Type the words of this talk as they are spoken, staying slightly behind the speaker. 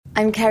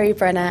I'm Kerry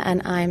Brenner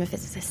and I'm a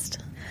physicist.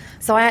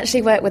 So I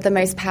actually work with the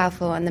most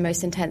powerful and the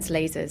most intense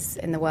lasers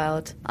in the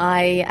world.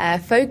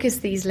 I focus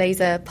these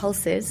laser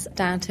pulses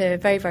down to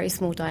very, very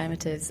small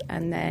diameters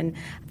and then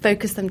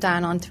focus them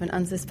down onto an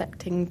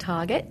unsuspecting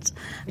target,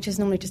 which is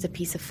normally just a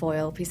piece of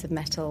foil, piece of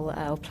metal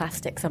or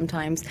plastic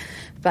sometimes.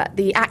 But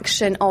the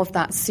action of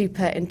that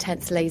super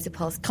intense laser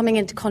pulse coming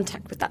into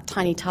contact with that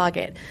tiny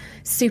target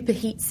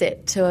superheats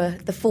it to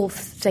the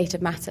fourth state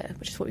of matter,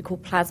 which is what we call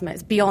plasma.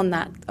 It's beyond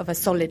that of a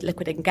solid,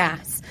 liquid and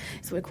gas.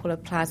 It's what we call a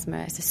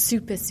plasma. It's a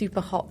super, super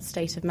hot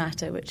state of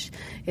matter, which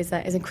is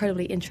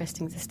incredibly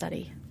interesting to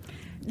study.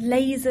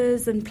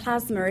 Lasers and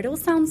plasma, it all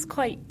sounds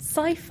quite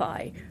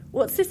sci-fi.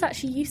 What's this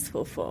actually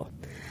useful for?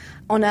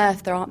 On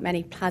Earth, there aren't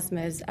many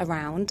plasmas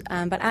around,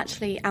 but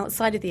actually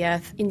outside of the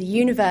Earth, in the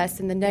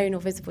universe, in the known or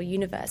visible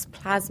universe,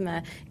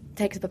 plasma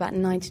takes up about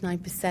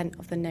 99%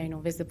 of the known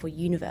or visible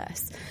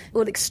universe.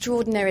 All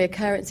extraordinary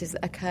occurrences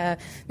that occur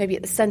maybe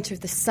at the centre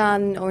of the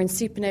sun or in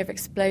supernova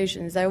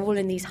explosions, they're all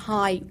in these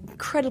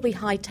incredibly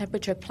high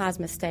temperature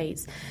plasma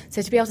states.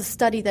 So to be able to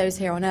study those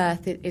here on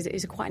Earth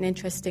is quite an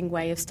interesting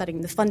way of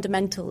studying the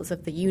fundamentals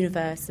of the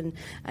universe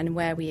and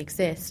where we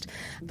exist.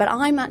 But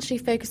I'm actually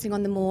focusing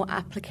on the more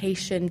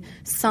application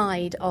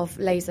side of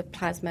laser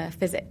plasma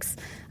physics.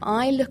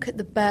 I look at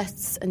the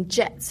bursts and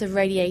jets of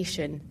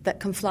radiation that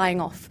come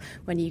flying off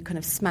when you kind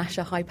of smash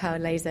a high-power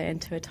laser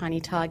into a tiny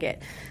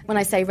target. When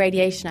I say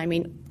radiation, I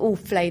mean all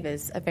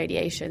flavours of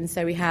radiation.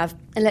 So we have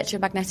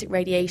electromagnetic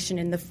radiation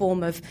in the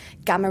form of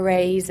gamma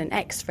rays and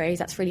X-rays.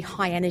 That's really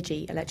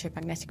high-energy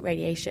electromagnetic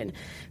radiation.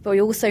 But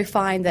we also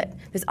find that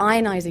there's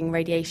ionising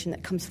radiation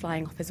that comes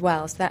flying off as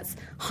well. So that's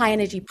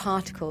high-energy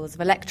particles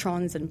of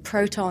electrons and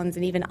protons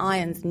and even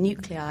ions and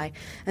nuclei.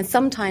 And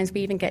sometimes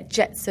we even get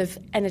jets of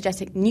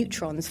energetic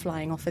neutrons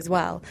flying off as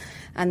well.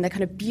 And the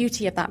kind of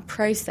beauty of that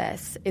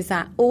process is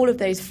that all of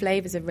those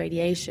flavours of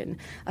radiation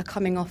are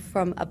coming off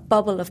from a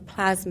bubble of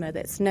plasma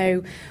that's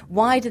no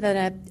wider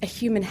than a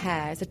human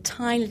hair. It's a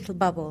tiny little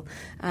bubble.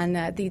 And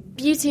the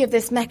beauty of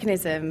this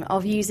mechanism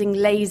of using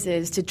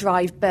lasers to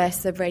drive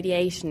bursts of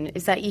radiation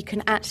is that you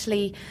can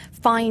actually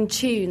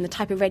fine-tune the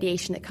type of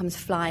radiation that comes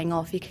flying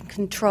off. You can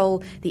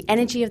control the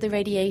energy of the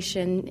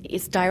radiation,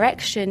 its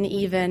direction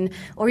even,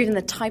 or even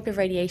the type of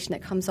radiation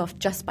that comes off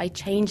just by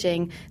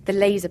changing the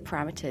laser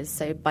parameters.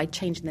 So by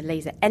changing the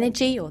laser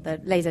energy or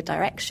the laser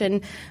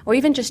direction, or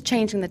even just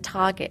changing the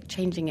target,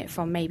 changing it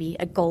from maybe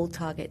a gold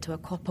target to a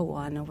copper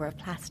one or a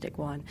plastic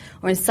one.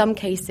 Or in some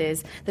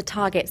cases, the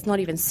target's not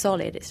even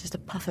solid, it's just a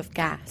puff of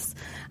gas.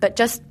 But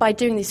just by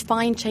doing these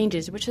fine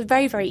changes, which are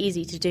very, very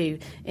easy to do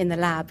in the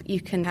lab,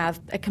 you can have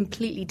a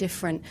completely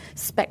different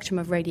spectrum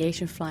of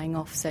radiation flying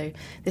off. So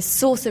the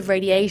source of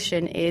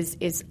radiation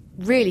is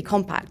really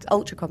compact,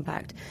 ultra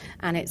compact,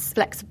 and it's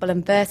flexible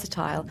and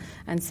versatile.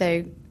 And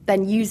so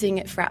then using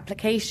it for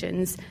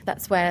applications,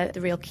 that's where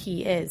the real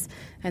key is.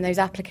 And those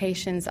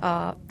applications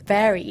are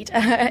varied.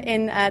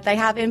 They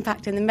have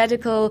impact in the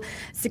medical,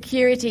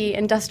 security,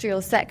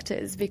 industrial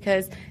sectors,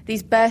 because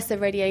these bursts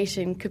of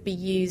radiation could be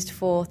used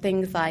for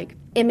things like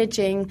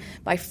imaging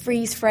by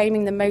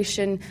freeze-framing the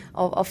motion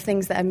of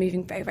things that are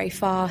moving very, very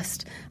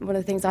fast. One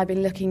of the things I've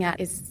been looking at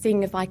is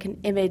seeing if I can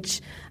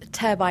image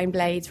turbine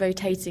blades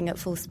rotating at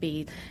full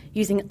speed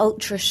using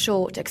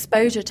ultra-short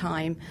exposure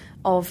time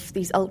of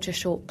these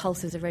ultra-short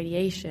pulses of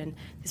radiation.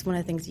 It's one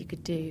of the things you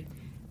could do.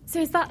 So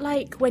is that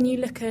like when you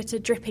look at a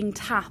dripping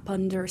tap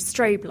under a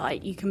strobe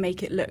light, you can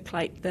make it look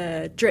like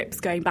the drip's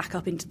going back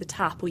up into the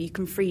tap, or you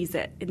can freeze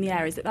it in the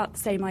air? Is it that the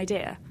same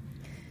idea?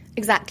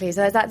 Exactly.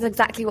 So that's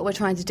exactly what we're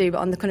trying to do, but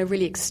on the kind of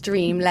really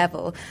extreme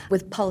level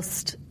with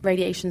pulsed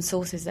radiation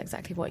sources,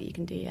 exactly what you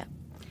can do, yeah.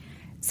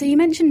 So you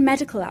mentioned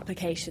medical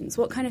applications.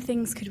 What kind of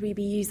things could we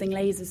be using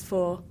lasers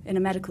for in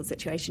a medical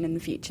situation in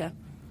the future?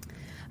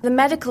 The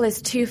medical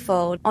is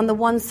twofold. On the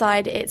one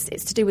side, it's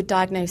to do with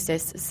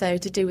diagnosis, so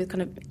to do with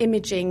kind of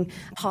imaging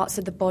parts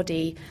of the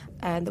body.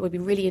 That would be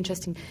really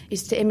interesting,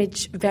 is to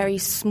image very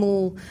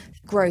small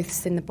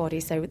growths in the body.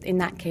 So in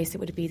that case, it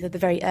would be the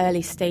very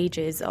early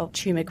stages of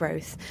tumour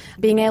growth.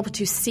 Being able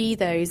to see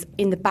those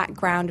in the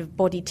background of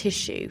body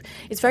tissue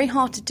is very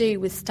hard to do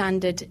with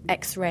standard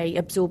X-ray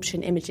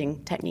absorption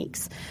imaging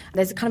techniques.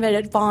 There's a kind of an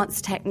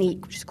advanced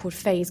technique which is called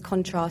phase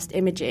contrast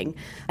imaging,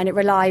 and it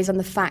relies on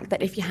the fact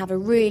that if you have a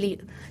really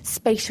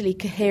spatially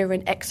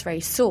coherent X-ray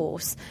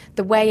source,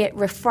 the way it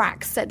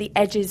refracts at the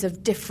edges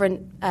of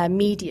different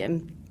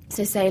medium.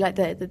 So say like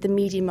the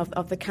medium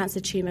of the cancer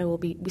tumour will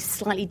be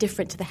slightly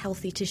different to the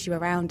healthy tissue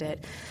around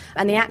it.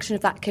 And the action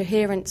of that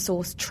coherent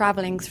source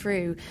travelling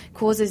through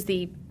causes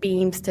the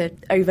beams to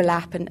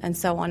overlap and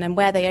so on. And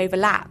where they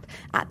overlap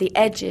at the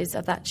edges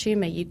of that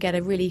tumour, you get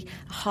a really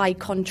high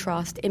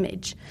contrast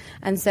image.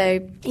 And so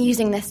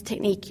using this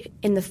technique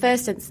in the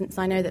first instance,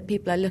 I know that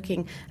people are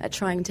looking at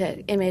trying to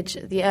image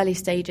the early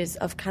stages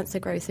of cancer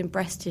growth in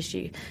breast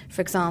tissue,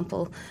 for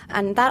example.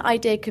 And that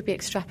idea could be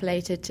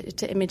extrapolated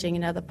to imaging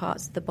in other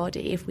parts of the body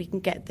if we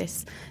can get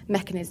this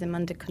mechanism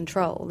under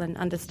control and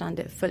understand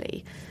it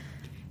fully.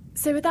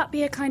 So would that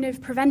be a kind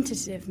of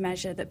preventative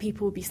measure that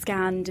people would be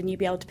scanned and you'd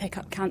be able to pick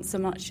up cancer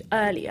much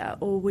earlier?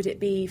 Or would it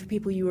be for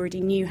people you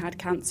already knew had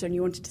cancer and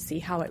you wanted to see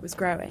how it was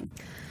growing?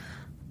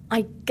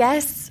 I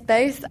guess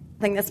both.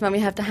 I think that's when we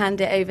have to hand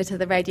it over to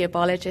the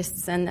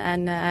radiobiologists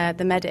and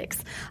the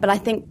medics. But I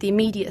think the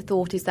immediate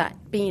thought is that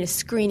being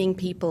screening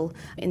people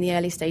in the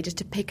early stages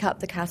to pick up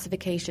the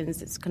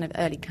calcifications, it's kind of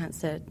early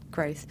cancer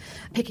growth,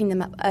 picking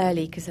them up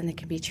early because then they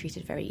can be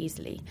treated very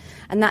easily.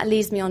 And that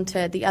leads me on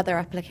to the other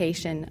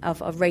application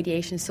of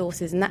radiation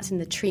sources, and that's in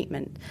the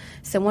treatment.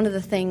 So one of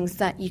the things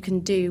that you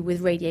can do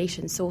with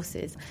radiation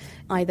sources,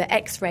 either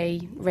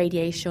X-ray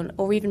radiation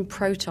or even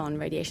proton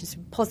radiation, so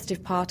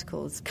positive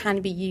particles, can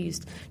be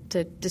used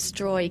to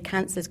destroy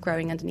cancers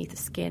growing underneath the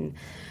skin.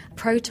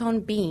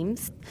 Proton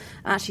beams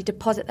actually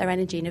deposit their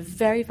energy in a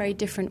very, very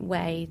different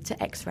way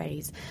to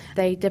X-rays.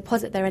 They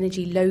deposit their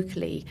energy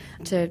locally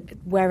to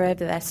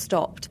wherever they're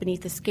stopped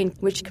beneath the skin,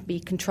 which can be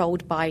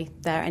controlled by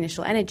their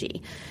initial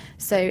energy.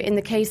 So in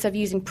the case of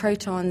using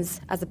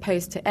protons as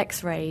opposed to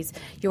X-rays,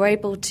 you're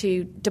able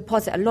to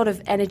deposit a lot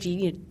of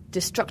energy,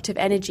 destructive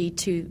energy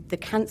to the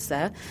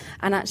cancer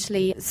and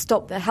actually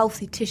stop the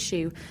healthy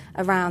tissue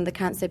around the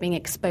cancer being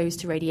exposed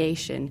to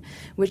radiation,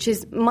 which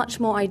is much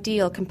more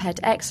ideal compared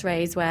to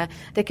X-rays where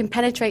they can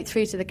penetrate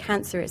through to the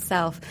cancer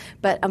itself,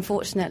 but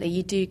unfortunately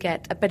you do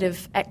get a bit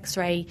of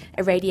X-ray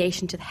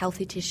irradiation to the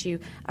healthy tissue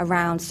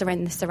around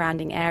the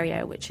surrounding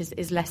area, which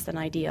is less than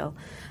ideal.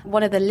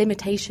 One of the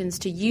limitations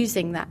to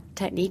using that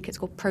technique, it's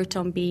called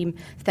proton beam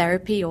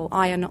therapy or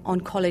ion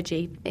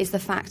oncology, is the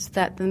fact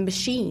that the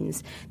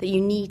machines that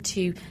you need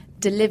to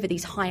deliver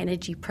these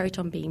high-energy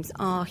proton beams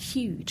are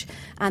huge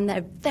and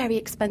they're very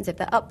expensive.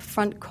 Their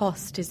upfront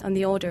cost is on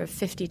the order of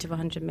 50 to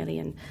 100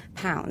 million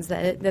pounds.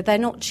 They're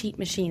not cheap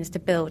machines to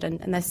build and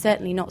they're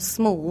certainly not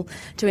small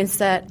to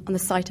insert on the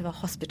site of a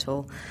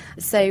hospital.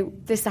 So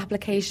this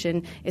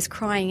application is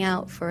crying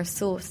out for a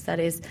source that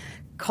is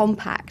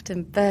compact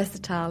and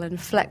versatile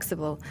and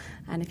flexible.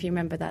 And if you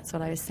remember, that's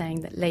what I was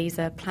saying, that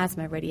laser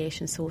plasma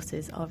radiation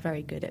sources are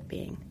very good at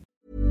being.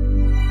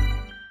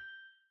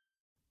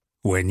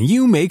 When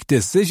you make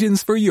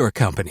decisions for your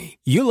company,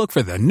 you look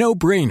for the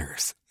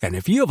no-brainers. And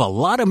if you have a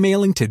lot of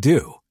mailing to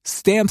do,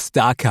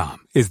 Stamps.com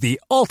is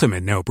the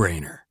ultimate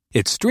no-brainer.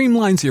 It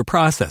streamlines your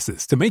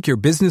processes to make your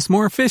business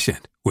more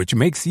efficient, which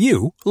makes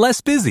you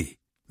less busy.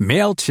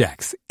 Mail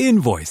checks,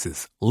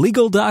 invoices,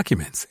 legal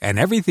documents, and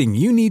everything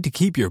you need to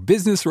keep your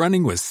business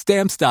running with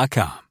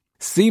Stamps.com.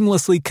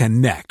 Seamlessly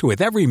connect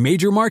with every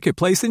major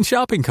marketplace and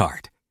shopping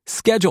cart.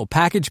 Schedule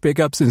package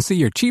pickups and see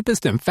your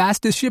cheapest and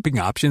fastest shipping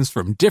options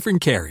from different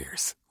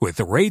carriers. With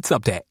rates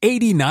up to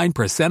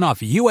 89% off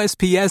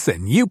USPS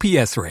and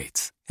UPS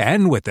rates.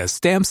 And with the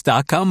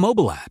Stamps.com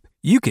mobile app,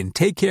 you can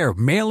take care of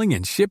mailing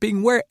and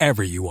shipping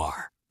wherever you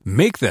are.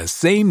 Make the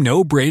same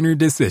no-brainer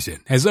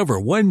decision as over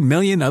 1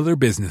 million other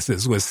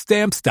businesses with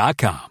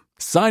Stamps.com.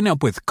 Sign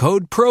up with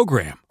code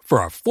PROGRAM for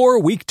a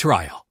 4-week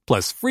trial,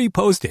 plus free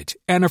postage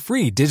and a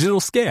free digital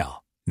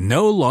scale.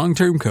 No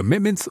long-term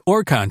commitments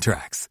or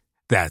contracts.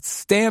 That's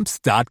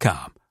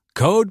Stamps.com.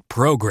 Code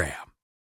PROGRAM.